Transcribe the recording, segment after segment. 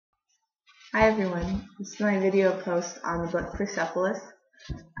Hi everyone, this is my video post on the book Persepolis.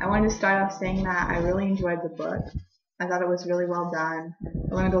 I wanted to start off saying that I really enjoyed the book. I thought it was really well done.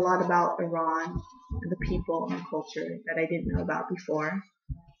 I learned a lot about Iran and the people and the culture that I didn't know about before.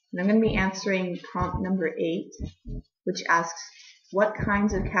 And I'm going to be answering prompt number 8, which asks, what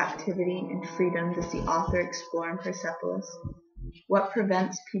kinds of captivity and freedom does the author explore in Persepolis? What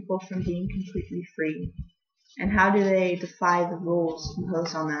prevents people from being completely free? And how do they defy the rules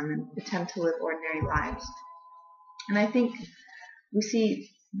imposed on them and attempt to live ordinary lives? And I think we see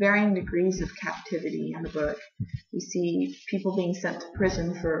varying degrees of captivity in the book. We see people being sent to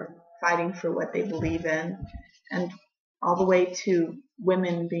prison for fighting for what they believe in, and all the way to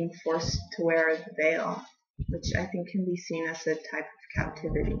women being forced to wear the veil, which I think can be seen as a type of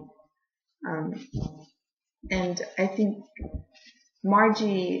captivity. And I think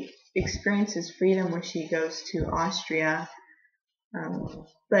Margie experiences freedom when she goes to Austria,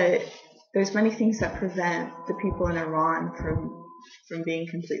 but there's many things that prevent the people in Iran from being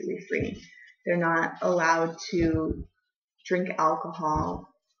completely free. They're not allowed to drink alcohol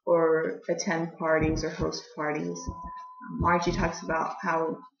or attend parties or host parties. Margie talks about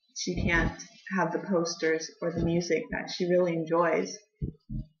how she can't have the posters or the music that she really enjoys,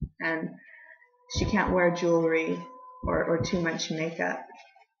 and she can't wear jewelry or too much makeup.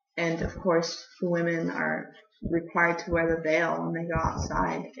 And of course, the women are required to wear the veil when they go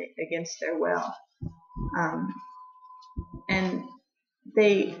outside against their will. And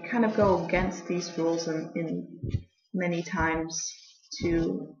they kind of go against these rules in many times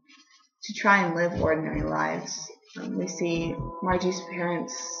to try and live ordinary lives. We see Margie's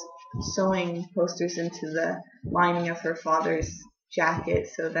parents sewing posters into the lining of her father's jacket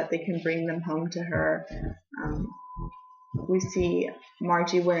so that they can bring them home to her. We see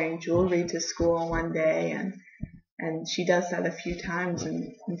Margie wearing jewelry to school one day, and she does that a few times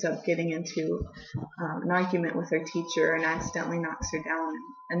and ends up getting into an argument with her teacher and accidentally knocks her down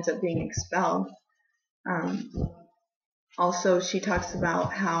and ends up being expelled. Also, she talks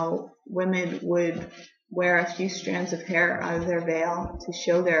about how women would wear a few strands of hair out of their veil to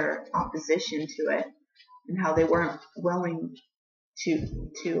show their opposition to it, and how they weren't willing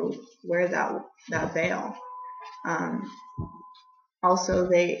to wear that veil. Also,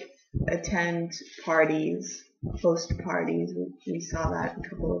 they attend parties, host parties. We saw that a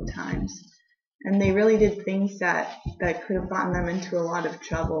couple of times. And they really did things that could have gotten them into a lot of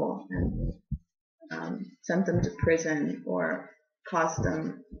trouble and sent them to prison or caused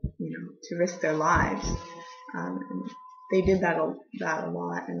them, to risk their lives. And they did that a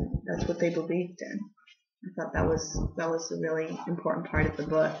lot, and that's what they believed in. I thought that was a really important part of the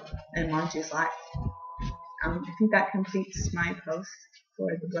book and Margie's life. I think that completes my post for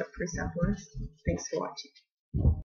the book Persepolis. Thanks for watching.